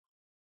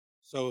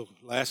So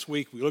last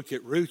week we looked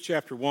at Ruth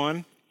chapter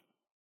 1.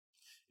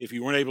 If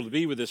you weren't able to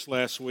be with us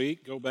last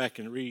week, go back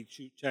and read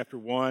chapter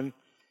 1.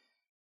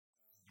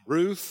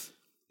 Ruth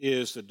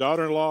is the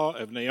daughter-in-law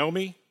of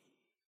Naomi.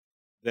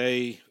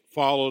 Naomi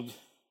followed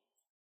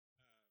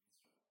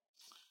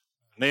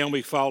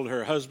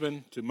her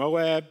husband to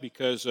Moab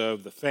because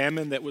of the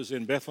famine that was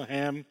in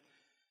Bethlehem.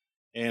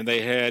 And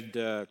they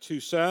had 2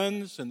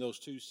 sons, and those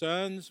 2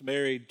 sons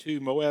married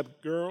 2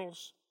 Moab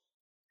girls.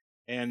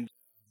 And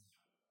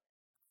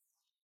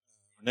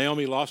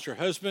Naomi lost her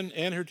husband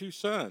and her 2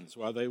 sons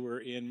while they were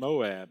in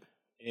Moab.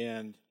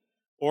 And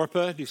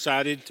Orpah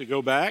decided to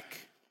go back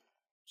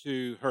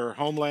to her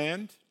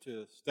homeland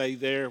to stay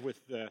there with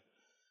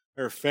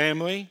her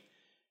family.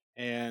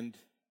 And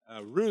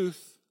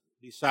Ruth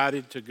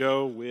decided to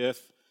go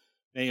with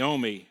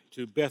Naomi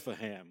to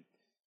Bethlehem.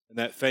 And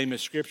that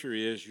famous scripture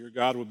is, your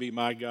God will be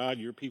my God,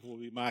 your people will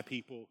be my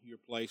people, your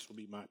place will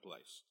be my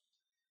place.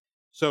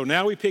 So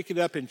now we pick it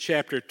up in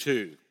chapter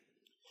 2.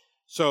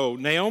 So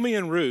Naomi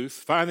and Ruth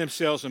find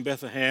themselves in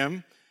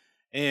Bethlehem,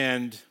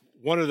 and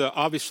one of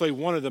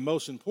the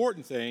most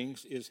important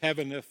things is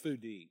having enough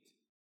food to eat.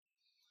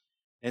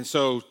 And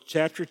so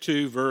chapter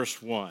 2, verse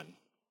 1.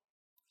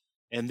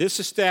 And this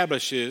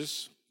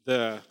establishes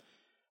the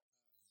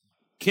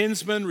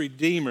kinsman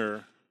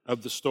redeemer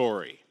of the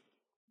story,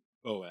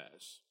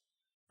 Boaz.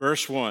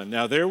 Verse 1,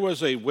 now there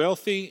was a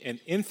wealthy and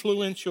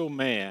influential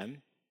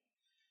man,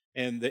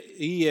 and the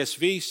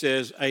ESV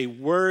says a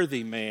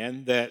worthy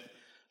man, that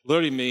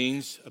literally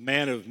means a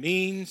man of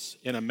means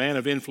and a man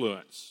of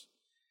influence.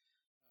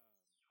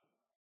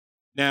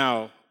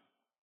 Now,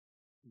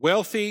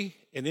 wealthy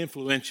and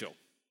influential.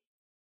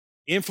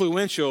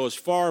 Influential is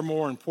far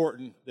more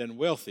important than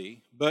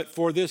wealthy, but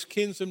for this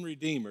kinsman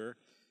redeemer,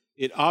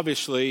 it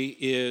obviously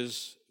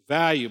is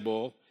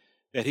valuable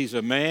that he's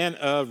a man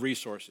of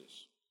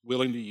resources,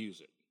 willing to use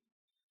it.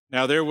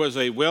 Now, there was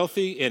a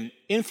wealthy and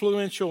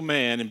influential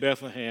man in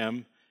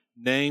Bethlehem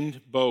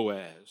named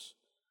Boaz,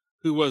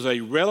 who was a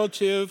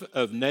relative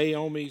of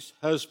Naomi's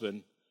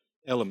husband,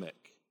 Elimelech.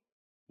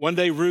 One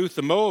day, Ruth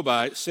the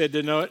Moabite said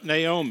to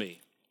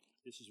Naomi,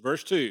 this is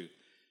verse 2,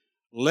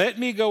 let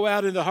me go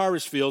out in the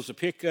harvest fields to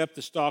pick up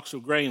the stalks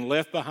of grain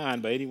left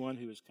behind by anyone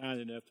who is kind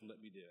enough to let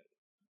me do it.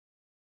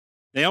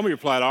 Naomi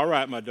replied, all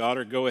right, my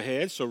daughter, go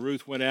ahead. So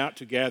Ruth went out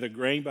to gather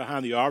grain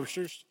behind the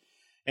harvesters,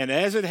 and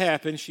as it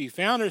happened, she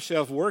found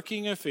herself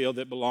working a field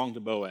that belonged to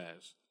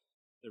Boaz,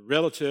 the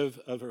relative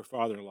of her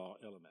father-in-law,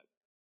 Elimelech.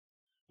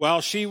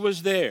 While she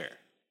was there,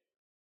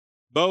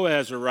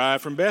 Boaz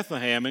arrived from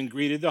Bethlehem and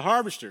greeted the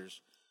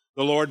harvesters.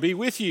 The Lord be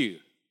with you.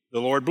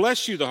 The Lord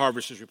bless you, the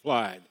harvesters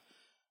replied.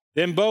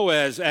 Then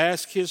Boaz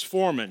asked his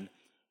foreman,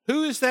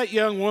 who is that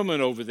young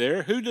woman over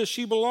there? Who does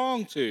she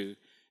belong to?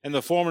 And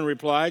the foreman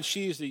replied,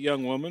 she is the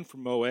young woman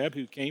from Moab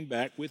who came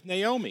back with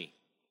Naomi.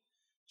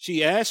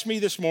 She asked me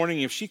this morning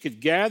if she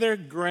could gather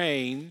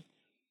grain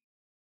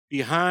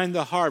behind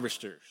the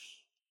harvesters.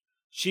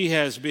 She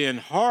has been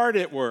hard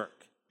at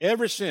work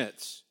ever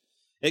since,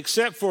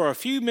 except for a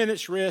few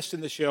minutes' rest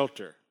in the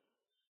shelter.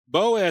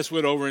 Boaz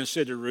went over and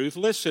said to Ruth,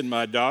 listen,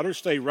 my daughter,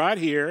 stay right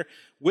here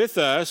with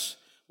us.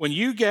 When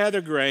you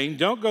gather grain,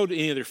 don't go to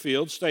any other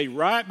field. Stay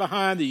right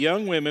behind the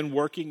young women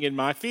working in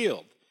my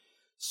field.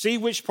 See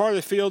which part of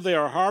the field they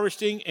are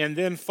harvesting and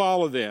then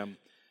follow them.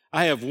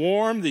 I have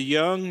warned the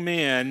young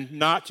men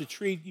not to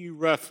treat you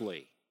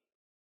roughly.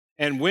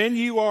 And when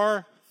you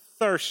are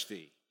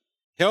thirsty,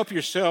 help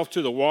yourself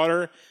to the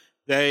water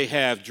they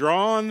have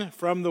drawn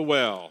from the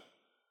well.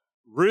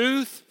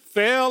 Ruth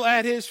fell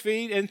at his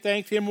feet and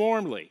thanked him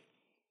warmly.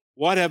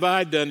 What have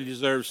I done to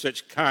deserve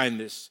such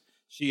kindness?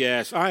 She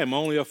asked. I am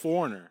only a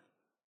foreigner.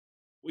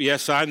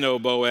 Yes, I know,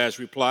 Boaz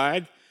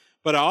replied,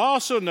 but I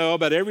also know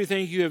about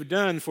everything you have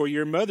done for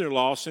your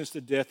mother-in-law since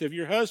the death of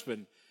your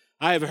husband.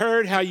 I have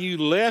heard how you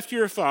left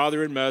your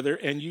father and mother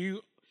and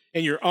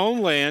your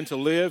own land to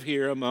live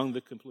here among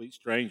the complete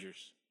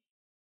strangers.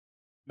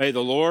 May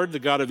the Lord, the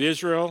God of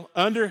Israel,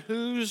 under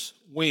whose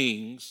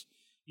wings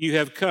you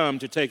have come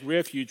to take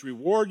refuge,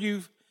 reward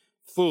you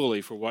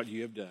fully for what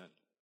you have done.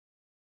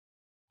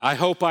 I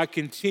hope I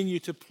continue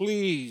to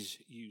please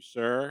you,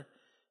 sir,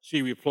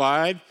 she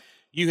replied.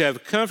 You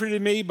have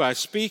comforted me by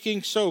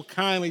speaking so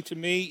kindly to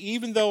me,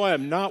 even though I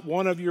am not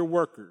one of your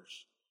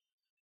workers.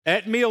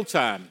 At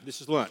mealtime, this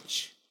is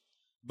lunch,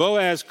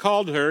 Boaz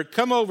called to her,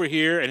 come over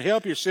here and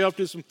help yourself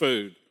to some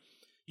food.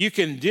 You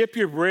can dip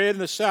your bread in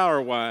the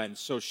sour wine.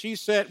 So she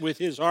sat with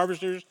his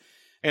harvesters,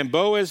 and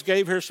Boaz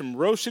gave her some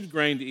roasted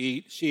grain to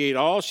eat. She ate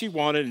all she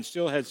wanted and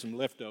still had some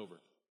left over.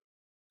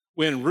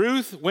 When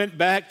Ruth went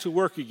back to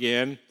work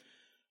again,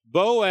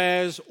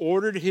 Boaz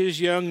ordered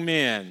his young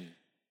men,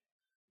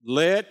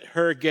 let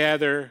her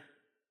gather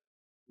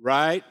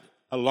right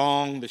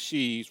along the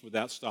sheaves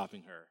without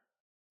stopping her,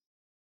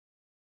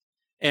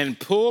 and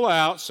pull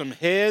out some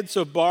heads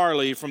of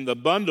barley from the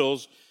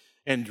bundles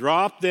and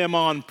drop them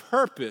on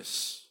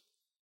purpose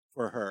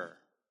for her.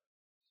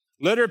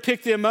 Let her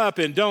pick them up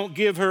and don't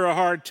give her a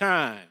hard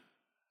time.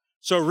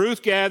 So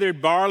Ruth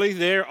gathered barley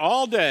there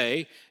all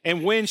day,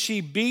 and when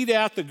she beat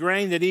out the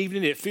grain that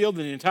evening, it filled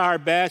an entire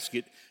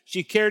basket.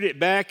 She carried it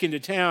back into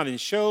town and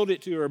showed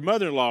it to her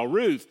mother-in-law.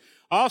 Ruth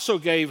also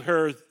gave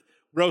her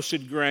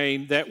roasted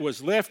grain that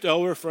was left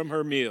over from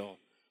her meal.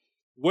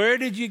 "Where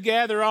did you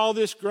gather all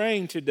this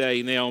grain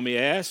today?" Naomi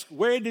asked.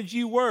 "Where did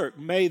you work?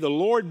 May the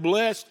Lord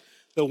bless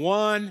the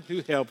one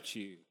who helped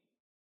you."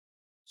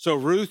 So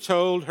Ruth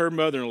told her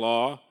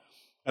mother-in-law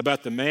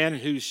about the man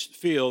whose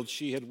field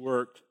she had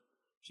worked.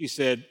 She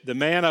said, "The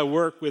man I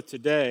work with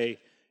today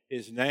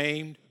is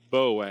named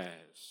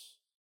Boaz."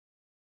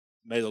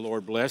 "May the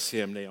Lord bless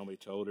him," Naomi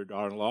told her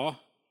daughter-in-law.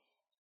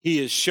 "He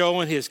is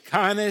showing his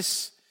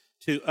kindness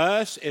to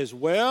us as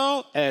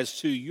well as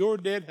to your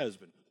dead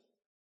husband.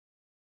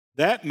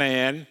 That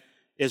man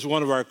is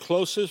one of our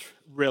closest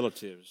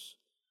relatives,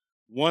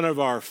 one of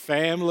our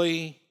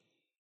family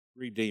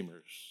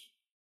redeemers."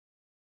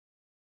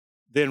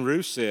 Then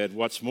Ruth said,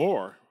 "What's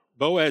more,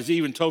 Boaz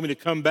even told me to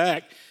come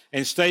back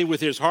and stay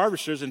with his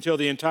harvesters until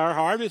the entire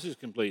harvest is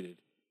completed."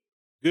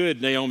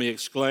 "Good," Naomi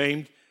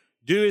exclaimed.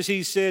 "Do as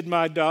he said,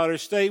 my daughter.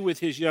 Stay with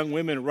his young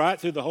women right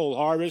through the whole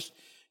harvest.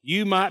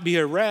 You might be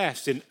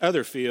harassed in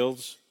other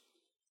fields,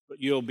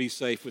 but you'll be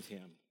safe with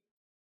him."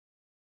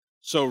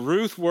 So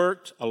Ruth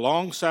worked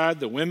alongside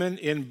the women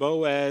in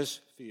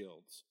Boaz's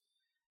fields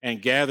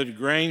and gathered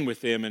grain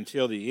with them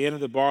until the end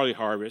of the barley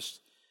harvest.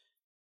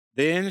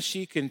 Then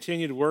she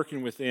continued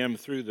working with them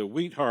through the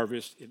wheat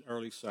harvest in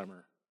early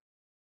summer.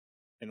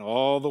 And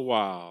all the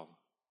while,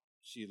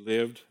 she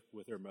lived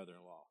with her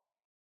mother-in-law.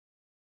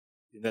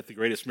 Isn't that the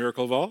greatest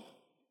miracle of all?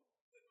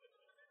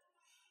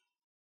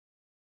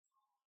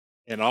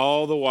 And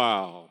all the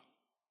while,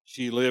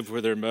 she lived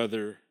with her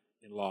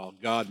mother-in-law.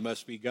 God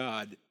must be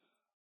God.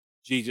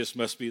 Jesus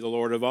must be the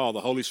Lord of all.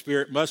 The Holy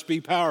Spirit must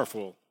be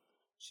powerful.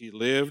 She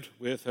lived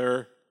with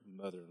her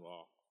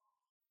mother-in-law.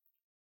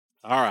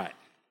 All right.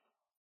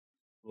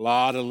 A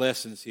lot of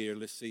lessons here.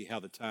 Let's see how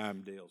the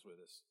time deals with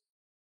us.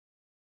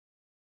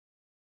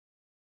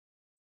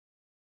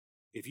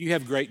 If you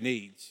have great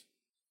needs,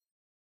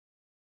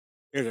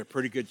 there's a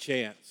pretty good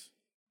chance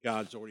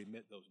God's already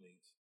met those needs.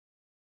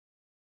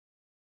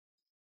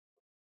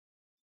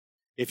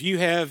 If you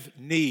have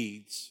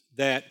needs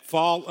that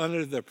fall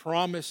under the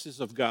promises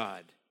of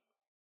God,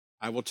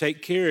 "I will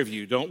take care of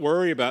you. Don't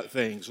worry about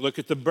things. Look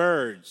at the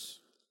birds.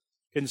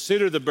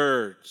 Consider the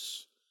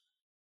birds.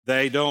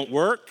 They don't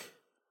work.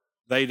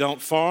 They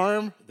don't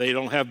farm. They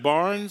don't have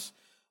barns.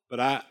 But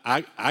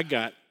I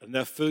got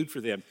enough food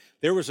for them."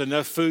 There was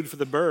enough food for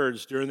the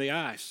birds during the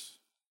ice.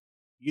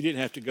 You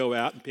didn't have to go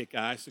out and pick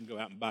ice and go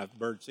out and buy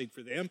bird seed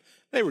for them.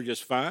 They were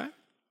just fine.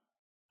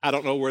 I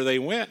don't know where they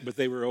went, but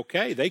they were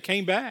okay. They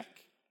came back.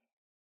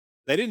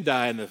 They didn't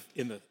die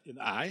in the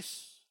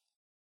ice.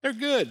 They're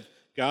good.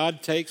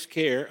 God takes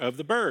care of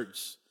the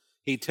birds.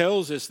 He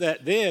tells us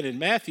that then in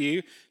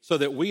Matthew so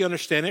that we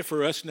understand it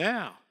for us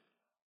now.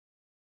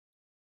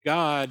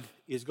 God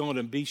is going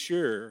to be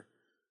sure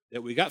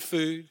that we got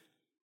food,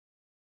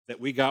 that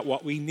we got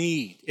what we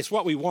need. It's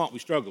what we want we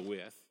struggle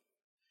with.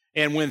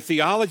 And when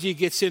theology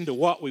gets into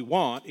what we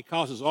want, it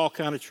causes all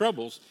kinds of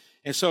troubles.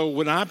 And so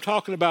when I'm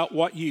talking about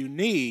what you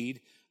need,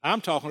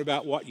 I'm talking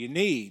about what you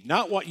need,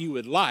 not what you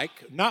would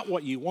like, not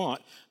what you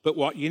want, but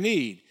what you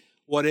need.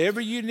 Whatever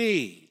you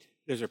need,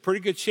 there's a pretty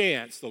good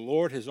chance the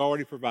Lord has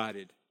already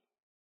provided.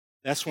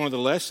 That's one of the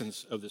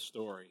lessons of the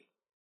story.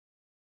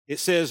 It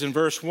says in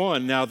verse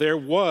 1, "Now there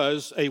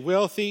was a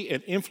wealthy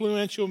and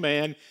influential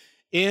man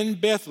in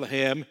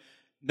Bethlehem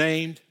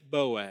named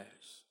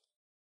Boaz."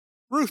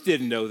 Ruth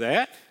didn't know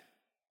that.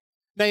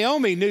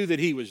 Naomi knew that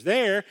he was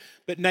there,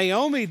 but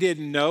Naomi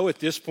didn't know at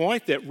this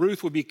point that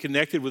Ruth would be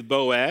connected with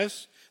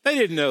Boaz. They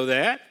didn't know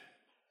that.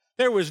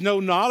 There was no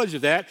knowledge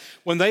of that.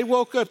 When they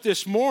woke up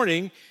this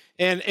morning,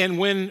 and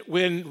when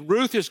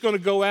Ruth is going to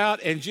go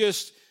out and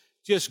just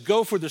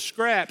go for the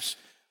scraps,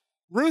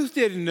 Ruth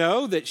didn't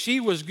know that she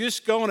was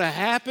just going to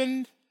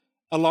happen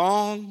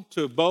along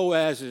to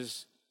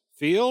Boaz's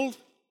field.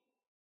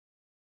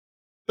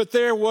 But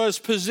there was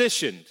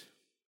positioned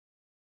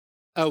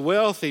a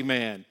wealthy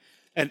man,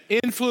 an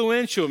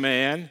influential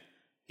man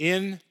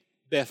in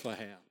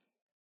Bethlehem.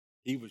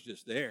 He was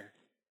just there.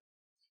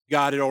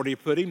 God had already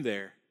put him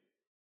there.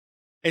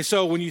 And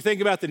so when you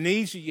think about the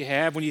needs that you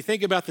have, when you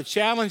think about the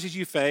challenges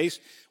you face,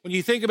 when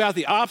you think about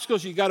the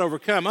obstacles you got to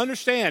overcome,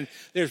 understand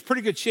there's a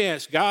pretty good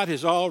chance God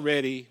has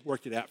already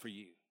worked it out for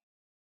you.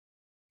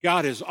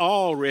 God has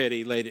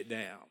already laid it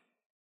down.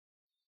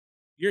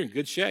 You're in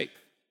good shape.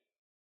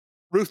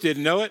 Ruth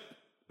didn't know it,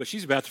 but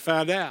she's about to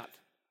find out.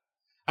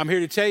 I'm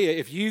here to tell you,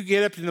 if you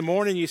get up in the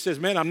morning and you says,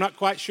 "Man, I'm not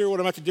quite sure what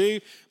I'm about to do,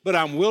 but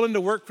I'm willing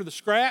to work for the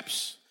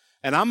scraps,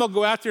 and I'm going to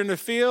go out there in the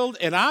field,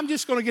 and I'm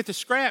just going to get the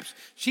scraps."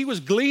 She was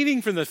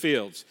gleaning from the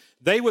fields.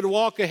 They would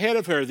walk ahead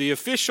of her. The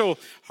official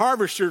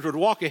harvesters would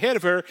walk ahead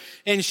of her,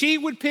 and she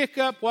would pick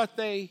up what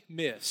they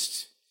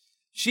missed.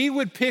 She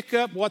would pick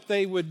up what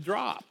they would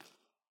drop,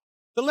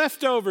 the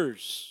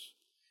leftovers.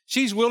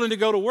 She's willing to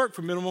go to work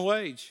for minimum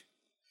wage.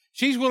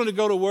 She's willing to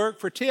go to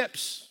work for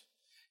tips.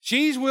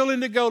 She's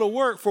willing to go to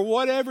work for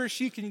whatever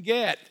she can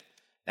get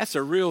That's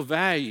a real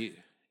value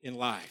in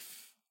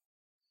life.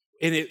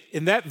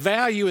 And that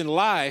value in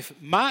life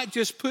might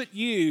just put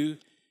you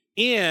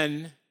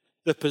in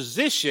the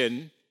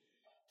position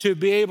to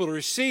be able to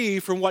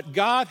receive from what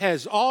God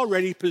has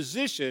already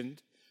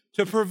positioned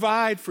to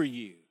provide for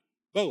you.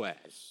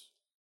 Boaz.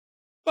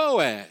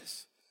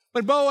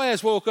 When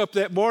Boaz woke up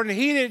that morning,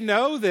 he didn't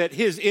know that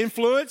his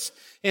influence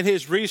and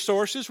his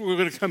resources were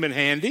going to come in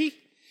handy.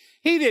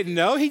 He didn't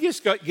know. He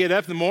just get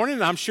up in the morning,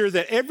 and I'm sure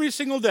that every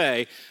single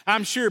day,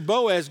 I'm sure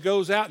Boaz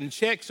goes out and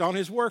checks on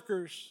his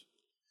workers.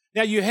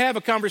 Now, you have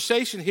a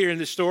conversation here in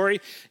the story,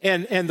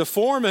 and the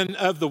foreman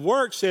of the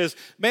work says,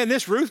 man,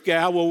 this Ruth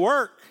gal will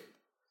work.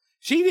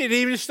 She didn't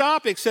even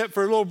stop except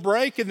for a little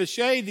break in the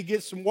shade to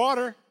get some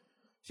water.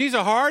 She's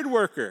a hard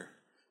worker.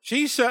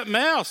 She's something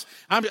else.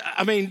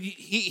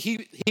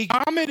 He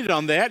commented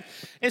on that.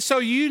 And so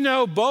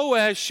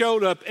Boaz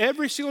showed up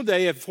every single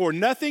day for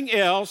nothing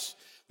else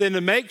than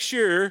to make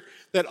sure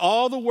that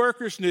all the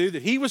workers knew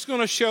that he was going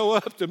to show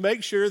up to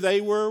make sure they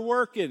were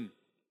working.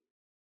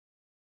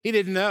 He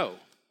didn't know.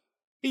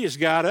 He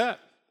just got up.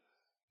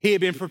 He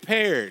had been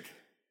prepared.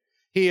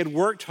 He had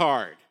worked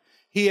hard.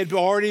 He had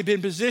already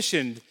been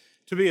positioned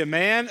to be a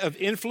man of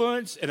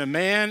influence and a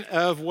man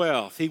of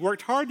wealth. He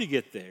worked hard to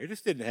get there. It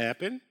just didn't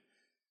happen.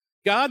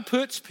 God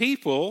puts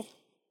people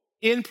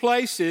in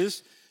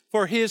places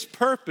for his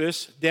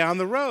purpose down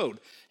the road.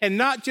 And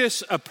not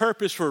just a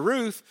purpose for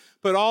Ruth,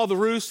 but all the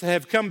Ruths that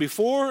have come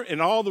before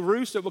and all the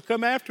Ruths that will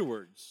come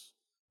afterwards.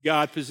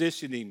 God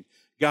positioned him.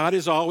 God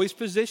is always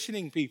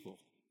positioning people.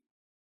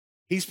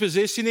 He's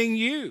positioning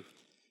you.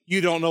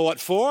 You don't know what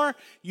for,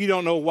 you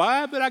don't know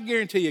why, but I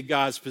guarantee you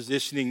God's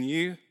positioning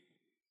you.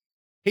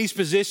 He's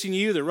positioning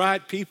you, the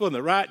right people in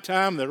the right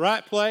time, the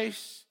right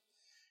place.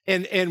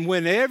 And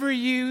whenever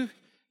you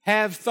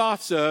have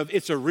thoughts of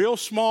it's a real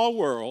small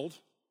world,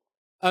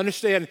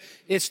 understand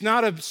it's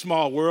not a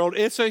small world,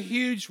 it's a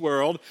huge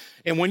world.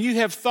 And when you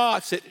have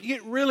thoughts that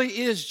it really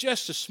is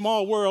just a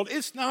small world,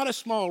 it's not a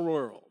small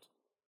world.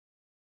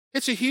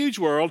 It's a huge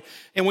world.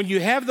 And when you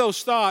have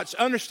those thoughts,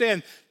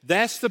 understand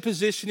that's the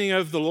positioning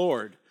of the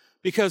Lord,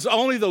 because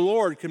only the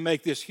Lord can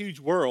make this huge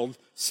world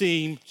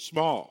seem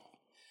small.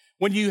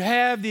 When you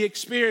have the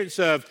experience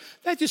of,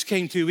 that just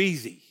came too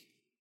easy.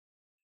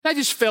 That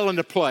just fell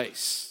into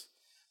place.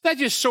 That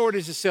just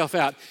sorted itself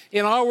out.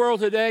 In our world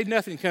today,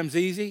 nothing comes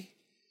easy.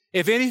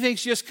 If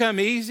anything's just come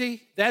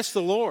easy, that's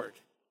the Lord.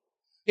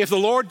 If the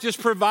Lord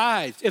just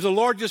provides, if the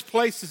Lord just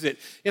places it,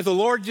 if the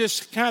Lord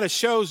just kind of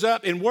shows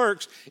up and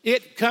works,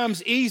 it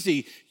comes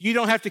easy. You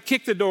don't have to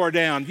kick the door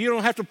down. You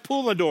don't have to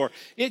pull the door.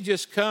 It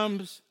just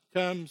comes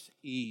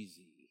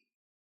easy.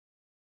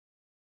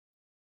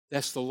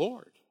 That's the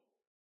Lord.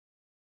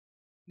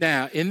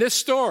 Now, in this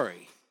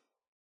story,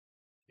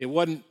 it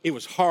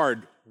was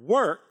hard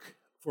work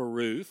for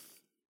Ruth.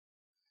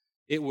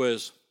 It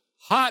was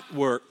hot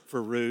work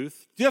for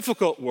Ruth,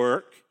 difficult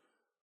work.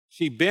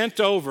 She bent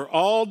over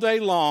all day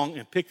long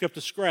and picked up the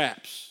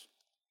scraps.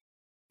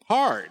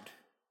 Hard,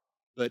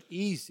 but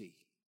easy.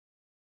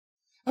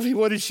 I mean,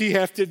 what did she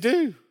have to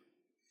do?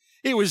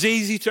 It was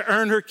easy to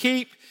earn her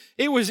keep.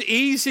 It was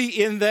easy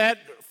in that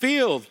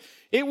field.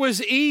 It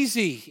was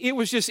easy. It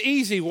was just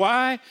easy.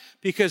 Why?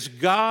 Because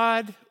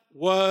God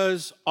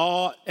was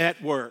all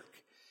at work.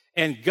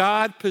 And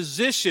God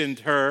positioned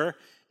her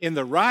in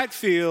the right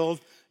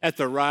field at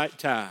the right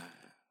time.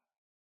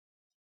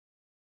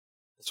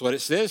 That's what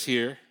it says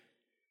here.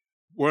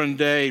 One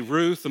day,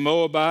 Ruth the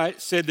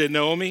Moabite said to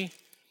Naomi,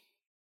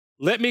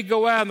 let me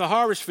go out in the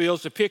harvest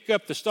fields to pick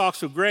up the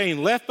stalks of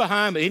grain left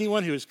behind by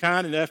anyone who is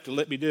kind enough to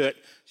let me do it.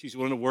 She's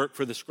willing to work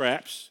for the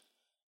scraps.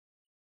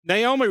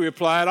 Naomi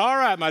replied, all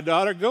right, my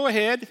daughter, go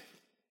ahead.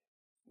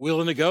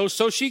 Willing to go,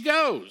 so she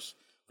goes.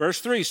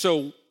 Verse 3,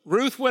 so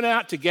Ruth went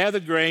out to gather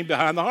grain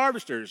behind the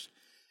harvesters.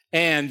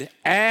 And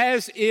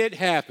as it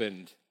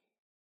happened,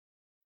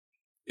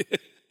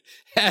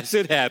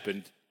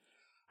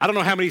 I don't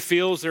know how many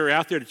fields there are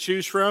out there to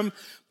choose from,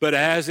 but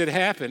as it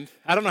happened,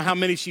 I don't know how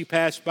many she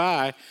passed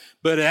by,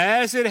 but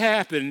as it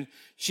happened,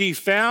 she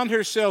found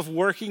herself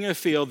working a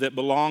field that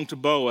belonged to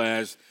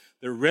Boaz,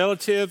 the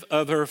relative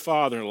of her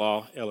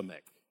father-in-law,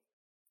 Elimelech.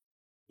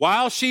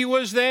 While she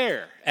was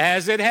there,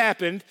 as it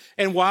happened,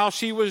 and while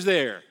she was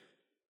there,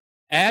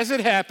 as it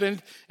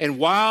happened, and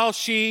while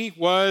she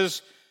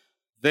was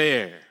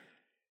there,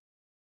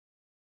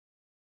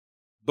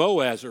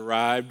 Boaz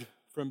arrived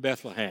from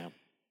Bethlehem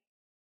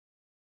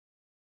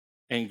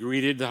and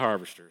greeted the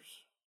harvesters.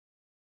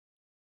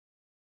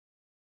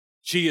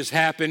 She has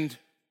happened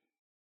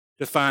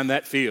to find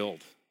that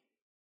field.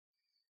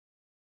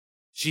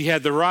 She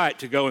had the right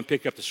to go and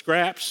pick up the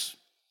scraps.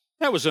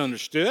 That was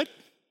understood.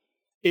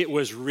 It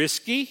was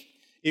risky.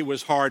 It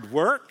was hard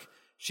work.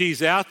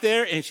 She's out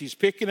there and she's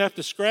picking up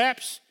the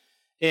scraps,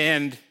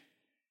 and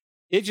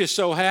it just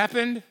so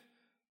happened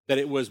that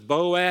it was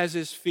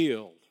Boaz's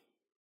field.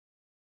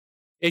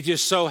 It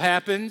just so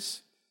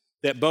happens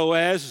that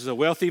Boaz is a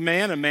wealthy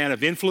man, a man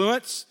of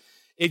influence.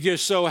 It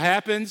just so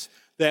happens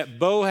that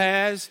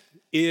Boaz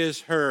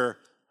is her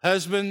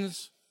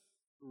husband's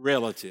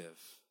relative.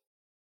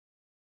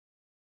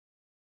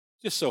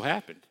 Just so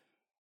happened.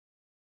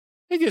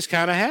 It just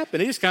kind of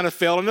happened. It just kind of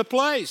fell into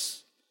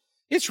place.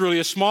 It's really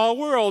a small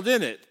world,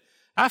 isn't it?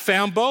 I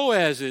found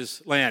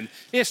Boaz's land.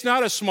 It's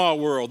not a small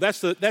world.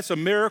 That's a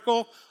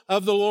miracle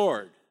of the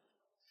Lord.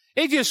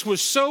 It just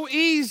was so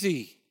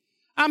easy.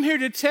 I'm here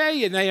to tell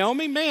you,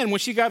 Naomi, man, when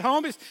she got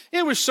home,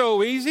 it was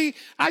so easy.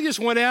 I just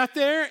went out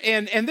there,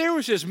 and there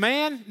was this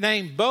man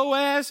named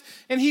Boaz,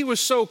 and he was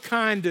so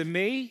kind to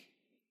me.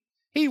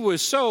 He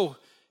was so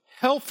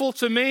helpful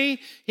to me.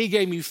 He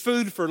gave me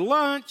food for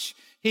lunch.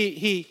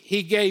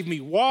 He gave me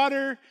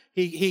water.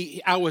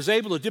 I was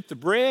able to dip the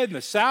bread in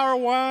the sour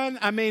wine.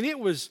 I mean,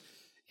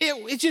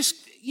 it just,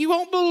 you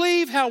won't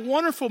believe how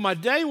wonderful my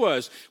day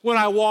was. When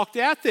I walked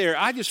out there,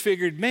 I just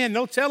figured, man,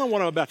 no telling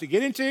what I'm about to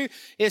get into.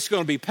 It's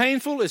going to be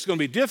painful. It's going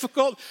to be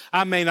difficult.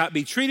 I may not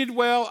be treated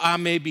well. I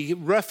may be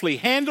roughly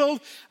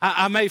handled.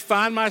 I may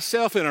find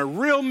myself in a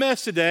real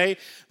mess today.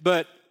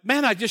 But,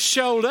 man, I just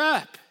showed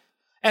up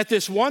at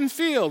this one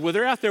field where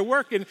they're out there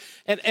working,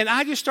 and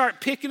I just start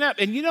picking up.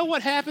 And you know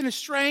what happened? A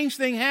strange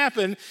thing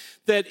happened,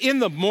 that in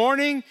the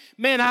morning,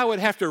 man, I would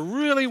have to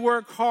really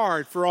work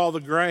hard for all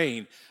the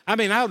grain. I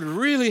mean, I would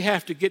really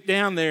have to get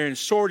down there and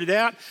sort it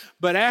out.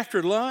 But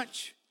after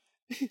lunch,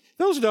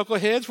 those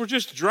knuckleheads were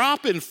just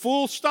dropping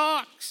full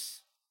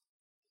stocks.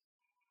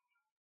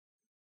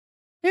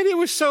 And it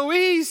was so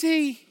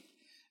easy.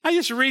 I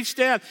just reached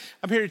out.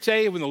 I'm here to tell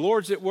you, when the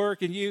Lord's at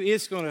work in you,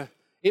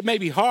 it may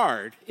be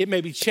hard. It may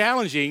be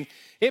challenging.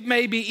 It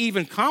may be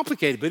even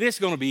complicated, but it's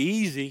going to be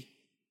easy.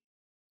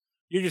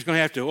 You're just going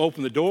to have to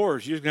open the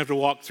doors. You're just going to have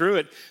to walk through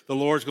it. The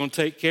Lord's going to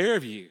take care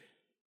of you.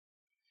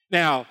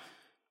 Now,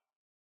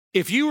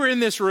 if you were in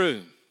this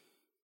room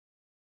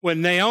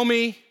when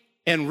Naomi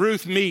and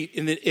Ruth meet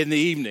in the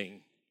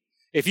evening,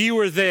 if you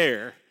were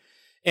there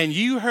and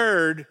you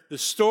heard the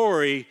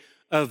story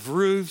of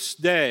Ruth's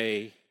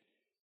day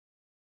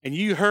and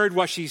you heard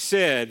what she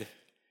said,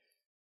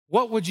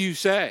 what would you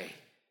say?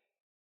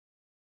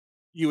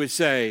 You would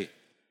say,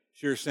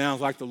 sure sounds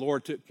like the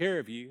Lord took care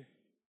of you.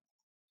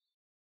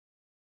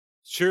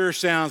 Sure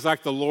sounds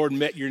like the Lord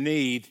met your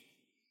need.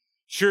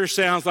 Sure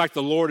sounds like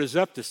the Lord is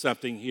up to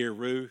something here,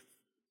 Ruth.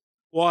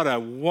 What a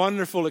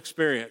wonderful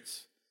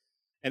experience.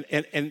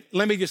 And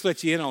let me just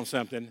let you in on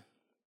something.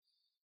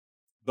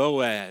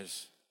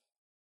 Boaz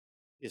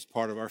is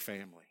part of our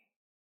family.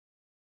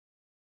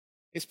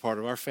 It's part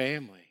of our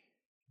family.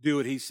 Do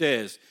what he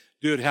says.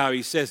 Do it how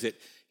he says it.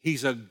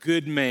 He's a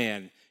good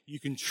man. You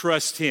can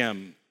trust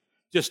him.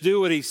 Just do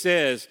what he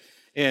says,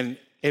 and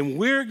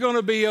we're going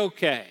to be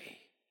okay.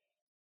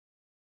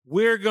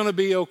 We're going to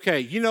be okay.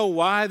 You know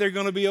why they're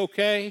going to be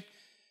okay?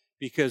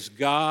 Because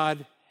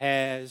God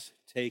has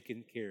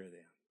taken care of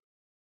them.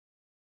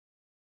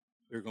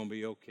 They're going to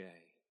be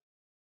okay.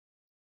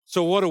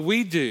 So what do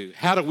we do?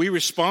 How do we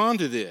respond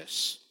to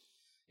this?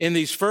 In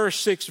these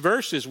first 6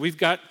 verses, we've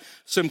got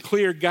some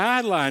clear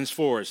guidelines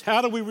for us.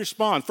 How do we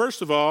respond?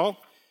 First of all,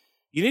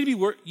 you need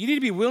to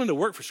be willing to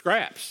work for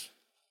scraps.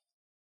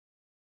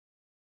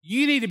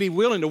 You need to be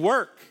willing to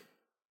work.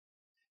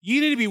 You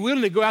need to be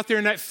willing to go out there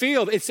in that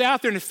field. It's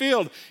out there in the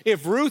field.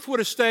 If Ruth would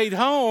have stayed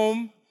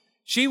home,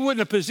 she wouldn't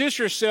have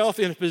positioned herself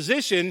in a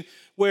position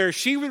where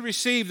she would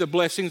receive the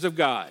blessings of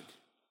God.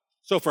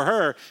 So for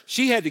her,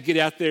 she had to get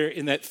out there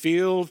in that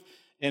field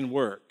and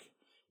work.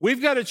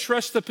 We've got to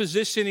trust the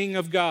positioning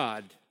of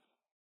God.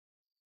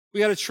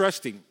 We got to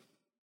trust him.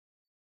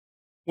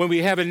 When we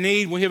have a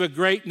need, when we have a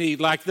great need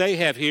like they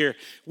have here,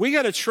 we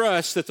got to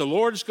trust that the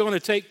Lord's going to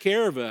take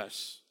care of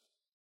us.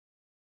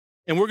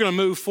 And we're going to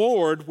move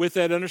forward with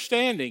that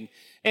understanding.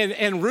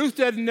 And Ruth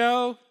doesn't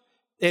know,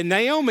 and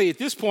Naomi at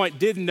this point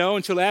didn't know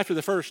until after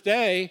the first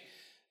day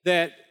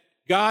that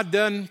God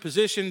done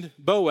positioned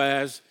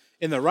Boaz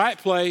in the right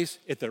place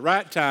at the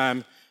right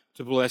time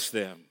to bless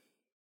them.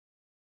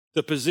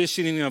 The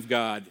positioning of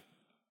God.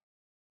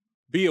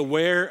 Be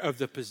aware of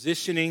the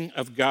positioning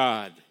of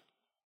God.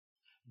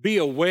 Be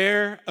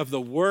aware of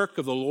the work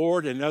of the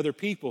Lord and other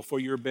people for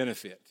your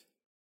benefit.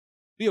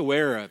 Be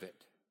aware of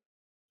it.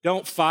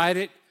 Don't fight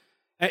it.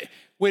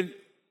 When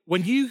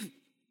you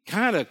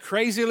kind of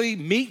crazily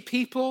meet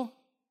people,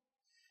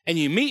 and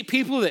you meet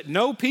people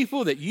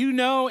that you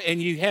know,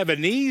 and you have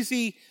an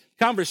easy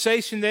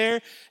conversation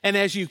there, and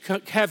as you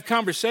have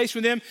conversation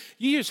with them,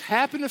 you just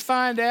happen to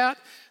find out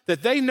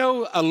that they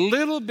know a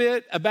little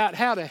bit about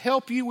how to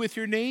help you with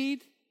your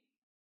need.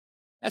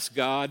 That's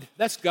God.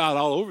 That's God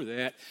all over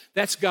that.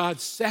 That's God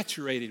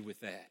saturated with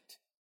that.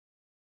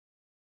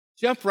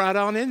 Jump right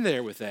on in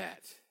there with that.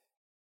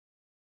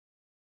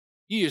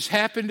 You just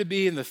happen to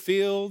be in the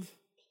field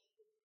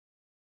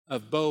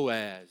of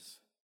Boaz,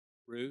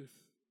 Ruth.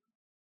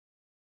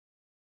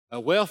 A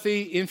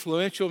wealthy,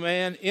 influential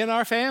man in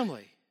our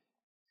family.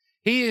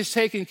 He is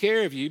taking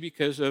care of you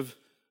because of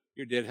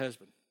your dead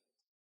husband.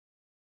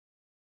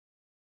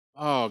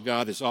 Oh,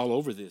 God is all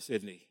over this,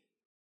 isn't he?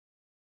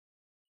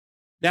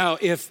 Now,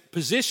 if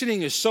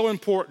positioning is so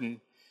important,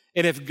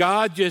 and if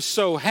God just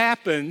so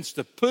happens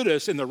to put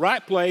us in the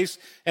right place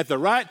at the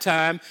right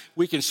time,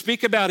 we can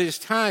speak about his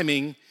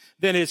timing,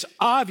 then it's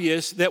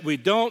obvious that we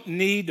don't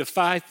need to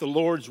fight the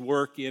Lord's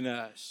work in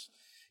us.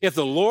 If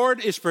the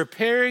Lord is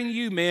preparing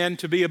you, men,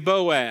 to be a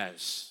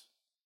Boaz,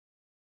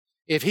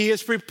 if he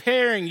is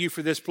preparing you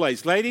for this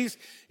place, ladies,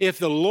 if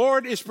the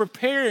Lord is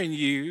preparing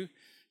you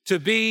to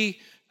be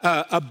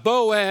a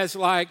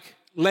Boaz-like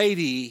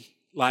lady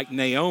like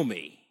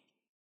Naomi,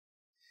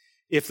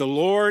 if the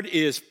Lord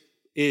is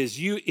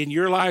you in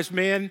your lives,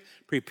 men,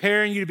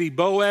 preparing you to be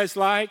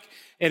Boaz-like,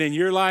 and in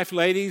your life,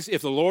 ladies,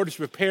 if the Lord is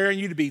preparing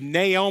you to be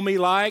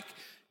Naomi-like,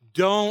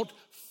 don't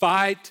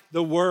fight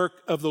the work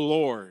of the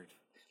Lord.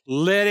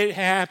 Let it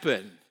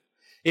happen.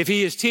 If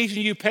he is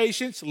teaching you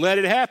patience, let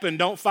it happen.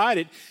 Don't fight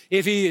it.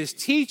 If he is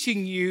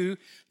teaching you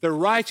the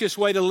righteous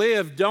way to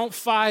live, don't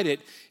fight it.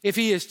 If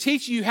he is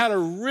teaching you how to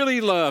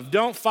really love,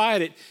 don't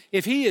fight it.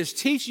 If he is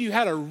teaching you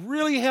how to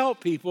really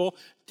help people,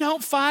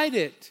 don't fight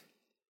it.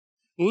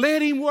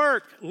 Let him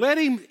work. Let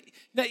him.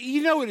 Now,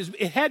 you know,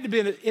 it had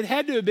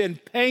to have been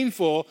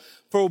painful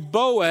for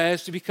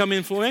Boaz to become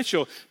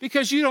influential,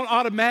 because you don't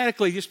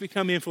automatically just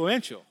become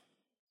influential.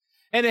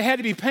 And it had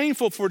to be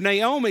painful for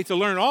Naomi to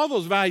learn all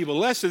those valuable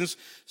lessons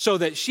so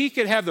that she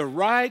could have the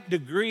right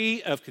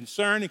degree of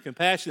concern and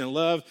compassion and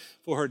love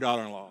for her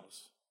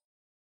daughter-in-laws.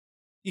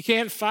 You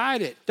can't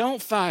fight it.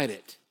 Don't fight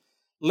it.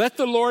 Let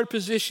the Lord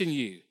position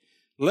you.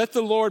 Let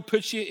the Lord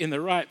put you in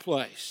the right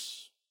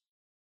place.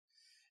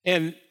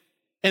 And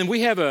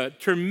we have a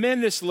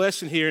tremendous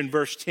lesson here in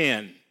verse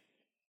 10.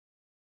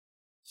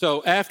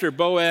 So after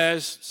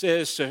Boaz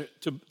says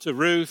to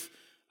Ruth,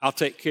 I'll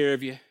take care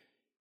of you,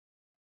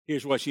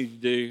 here's what you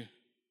need to do.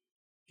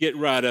 Get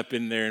right up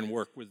in there and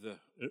work with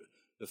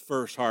the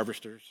first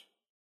harvesters.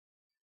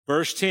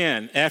 Verse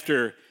 10,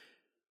 after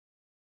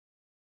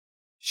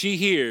she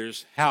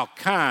hears how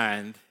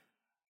kind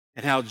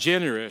and how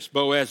generous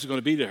Boaz is going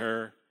to be to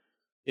her,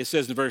 it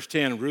says in verse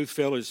 10, Ruth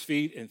fell at his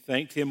feet and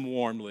thanked him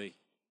warmly.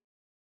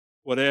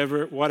 What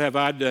have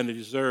I done to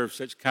deserve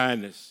such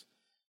kindness?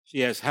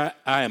 She has, I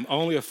am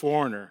only a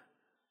foreigner.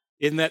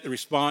 Isn't that the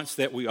response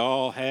that we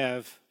all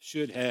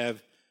should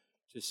have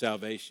to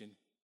salvation?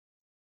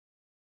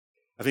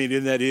 I mean,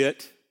 isn't that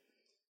it?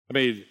 I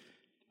mean,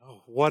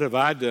 what have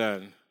I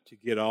done to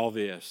get all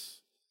this?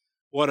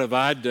 What have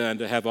I done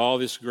to have all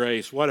this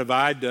grace? What have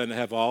I done to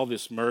have all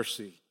this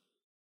mercy?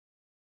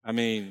 I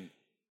mean,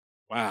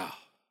 wow.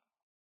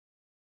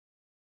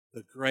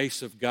 The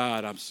grace of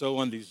God. I'm so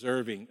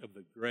undeserving of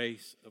the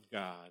grace of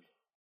God.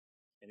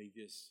 And he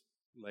just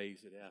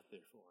lays it out there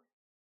for me.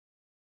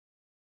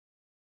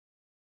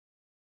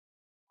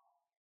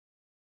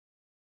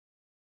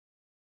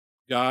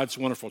 God's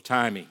wonderful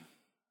timing.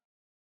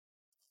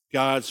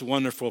 God's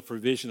wonderful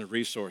provision of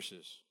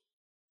resources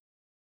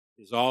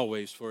is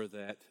always for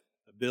that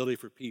ability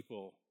for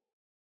people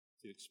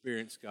to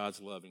experience God's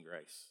love and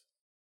grace.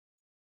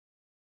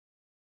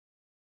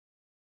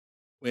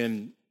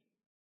 When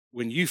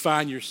you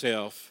find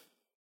yourself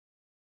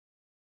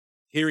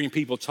hearing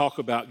people talk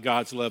about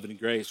God's love and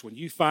grace, when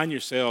you find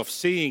yourself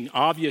seeing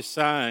obvious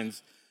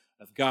signs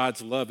of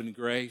God's love and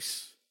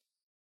grace,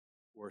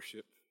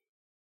 worship.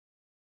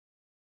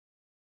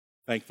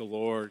 Thank the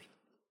Lord.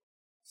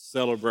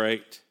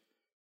 Celebrate.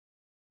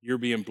 You're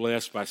being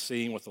blessed by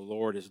seeing what the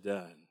Lord has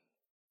done.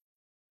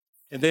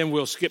 And then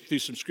we'll skip through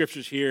some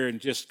scriptures here and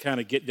just kind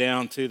of get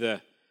down to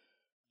the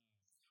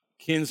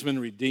kinsman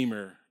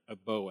redeemer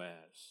of Boaz.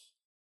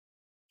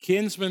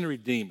 Kinsman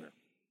redeemer.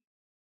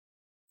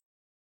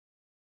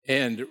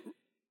 And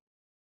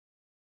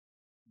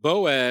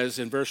Boaz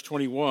in verse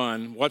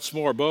 21, what's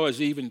more,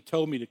 Boaz even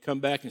told me to come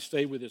back and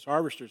stay with his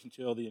harvesters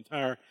until the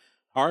entire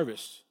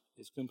harvest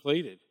is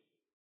completed.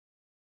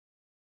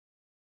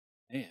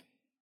 Man,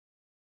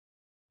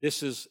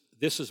 this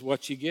is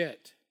what you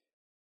get.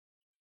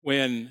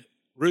 When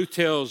Ruth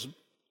tells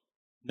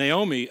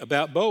Naomi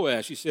about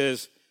Boaz, she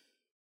says,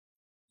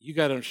 you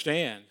got to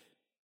understand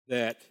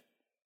that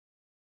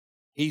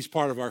he's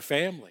part of our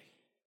family.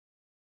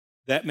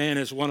 That man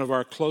is one of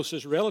our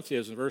closest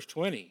relatives in verse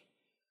 20.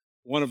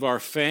 One of our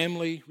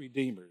family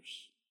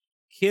redeemers.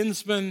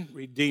 Kinsman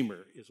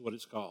redeemer is what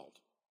it's called.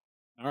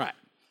 All right.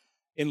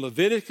 In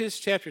Leviticus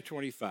chapter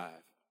 25,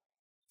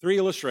 3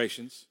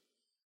 illustrations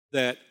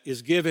that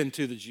is given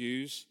to the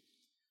Jews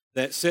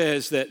that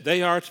says that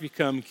they are to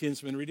become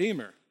kinsman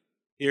redeemer.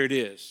 Here it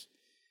is.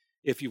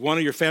 If one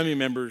of your family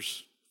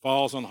members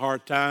falls on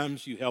hard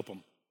times, you help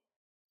them.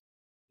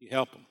 You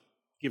help them.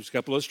 Gives a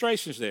couple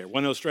illustrations there.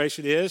 One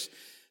illustration is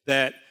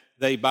that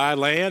they buy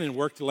land and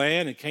work the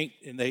land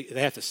and they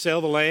have to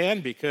sell the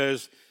land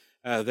because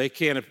they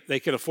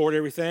can afford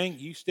everything.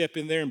 You step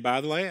in there and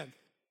buy the land.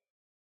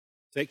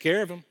 Take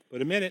care of them. Put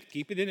them in it.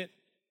 Keep it in it.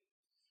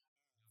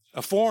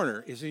 A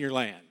foreigner is in your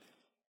land.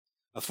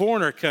 A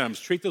foreigner comes.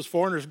 Treat those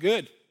foreigners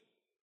good.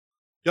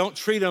 Don't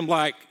treat them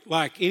like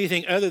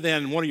anything other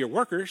than one of your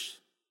workers.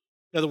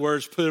 In other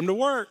words, put them to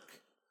work.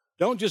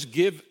 Don't just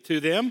give to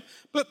them,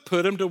 but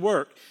put them to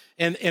work.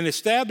 And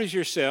establish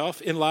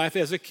yourself in life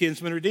as a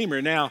kinsman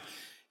redeemer. Now,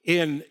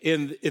 in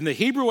the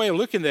Hebrew way of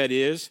looking at that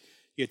is,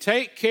 you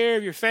take care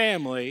of your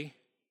family,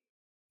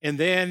 and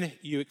then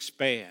you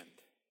expand.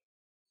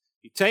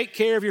 You take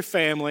care of your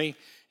family,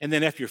 and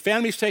then after your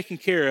family's taken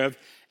care of,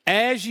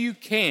 as you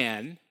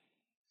can,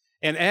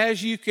 And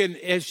as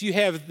you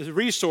have the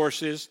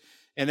resources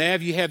and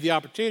as you have the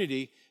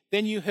opportunity,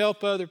 then you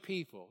help other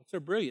people. It's a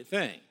brilliant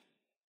thing.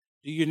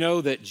 Do you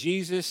know that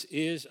Jesus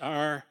is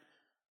our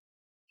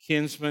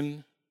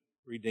kinsman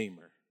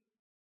redeemer?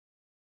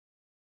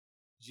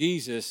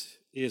 Jesus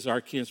is our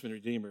kinsman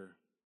redeemer.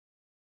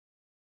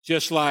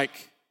 Just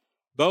like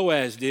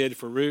Boaz did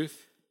for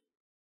Ruth,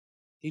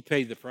 he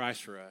paid the price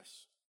for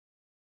us.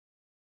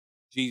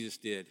 Jesus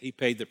did. He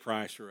paid the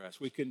price for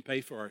us. We couldn't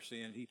pay for our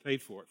sin. He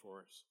paid for it for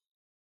us.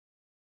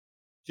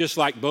 Just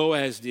like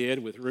Boaz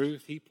did with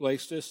Ruth, he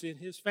placed us in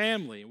his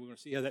family. And we're going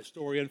to see how that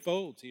story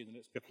unfolds here in the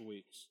next couple of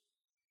weeks.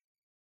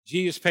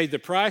 Jesus paid the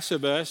price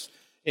of us,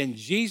 and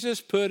Jesus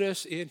put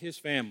us in his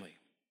family.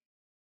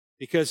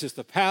 Because it's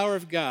the power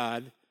of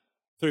God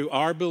through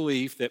our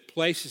belief that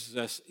places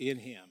us in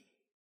him.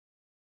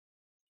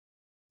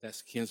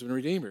 That's kinsman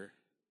redeemer.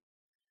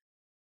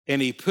 And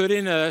he put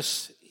in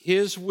us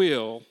his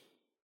will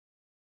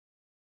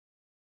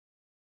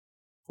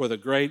for the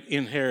great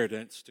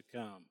inheritance to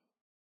come.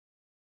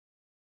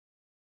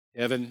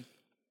 Heaven,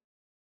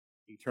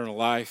 eternal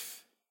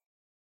life,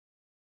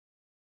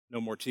 no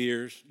more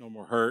tears, no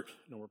more hurt,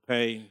 no more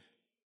pain,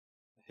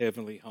 a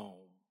heavenly home.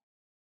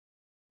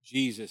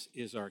 Jesus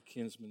is our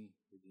kinsman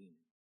redeemer.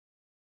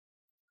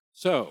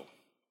 So,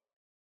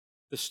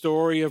 the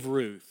story of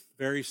Ruth,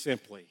 very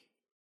simply,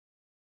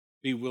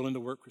 be willing to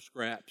work for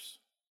scraps.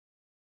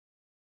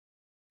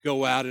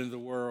 Go out into the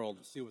world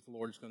and see what the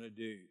Lord's going to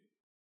do.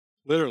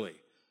 Literally,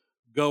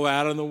 go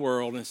out in the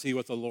world and see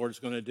what the Lord's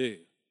going to do.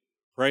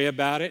 Pray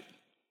about it,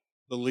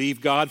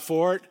 believe God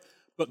for it,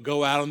 but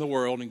go out in the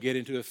world and get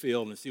into a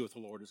field and see what the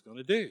Lord is going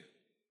to do.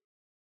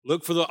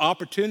 Look for the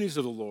opportunities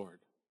of the Lord.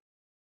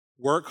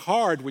 Work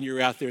hard when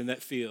you're out there in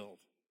that field.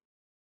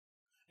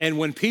 And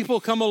when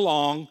people come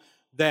along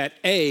that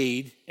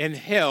aid and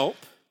help,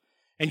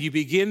 and you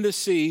begin to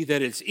see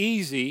that it's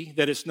easy,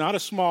 that it's not a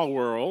small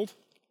world,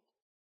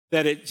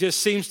 that it just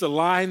seems to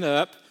line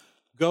up,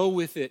 go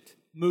with it.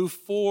 Move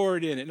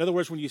forward in it. In other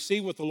words, when you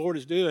see what the Lord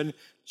is doing,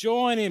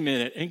 join him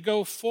in it and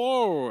go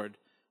forward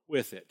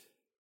with it.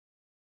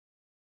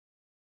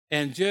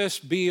 And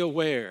just be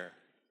aware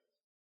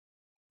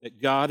that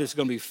God is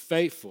going to be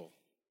faithful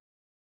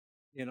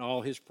in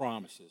all his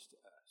promises to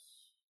us.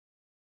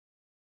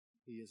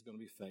 He is going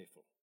to be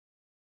faithful.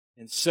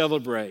 And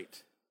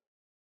celebrate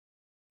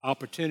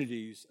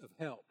opportunities of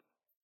help.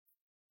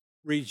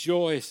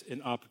 Rejoice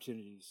in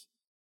opportunities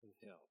of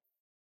help.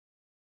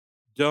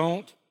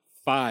 Don't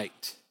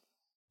fight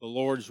the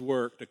Lord's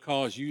work to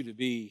cause you to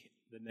be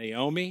the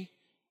Naomi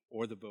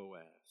or the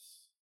Boaz.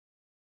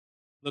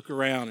 Look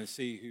around and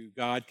see who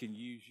God can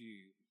use you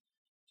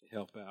to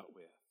help out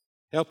with.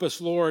 Help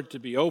us, Lord, to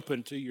be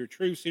open to your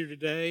truths here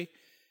today.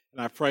 And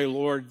I pray,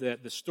 Lord,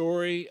 that the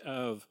story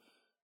of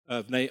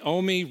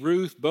Naomi,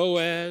 Ruth,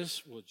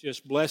 Boaz will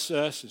just bless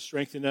us and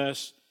strengthen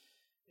us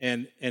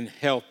and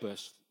help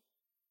us.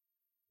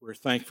 We're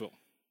thankful.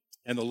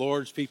 And the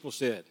Lord's people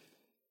said,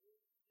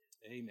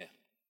 amen.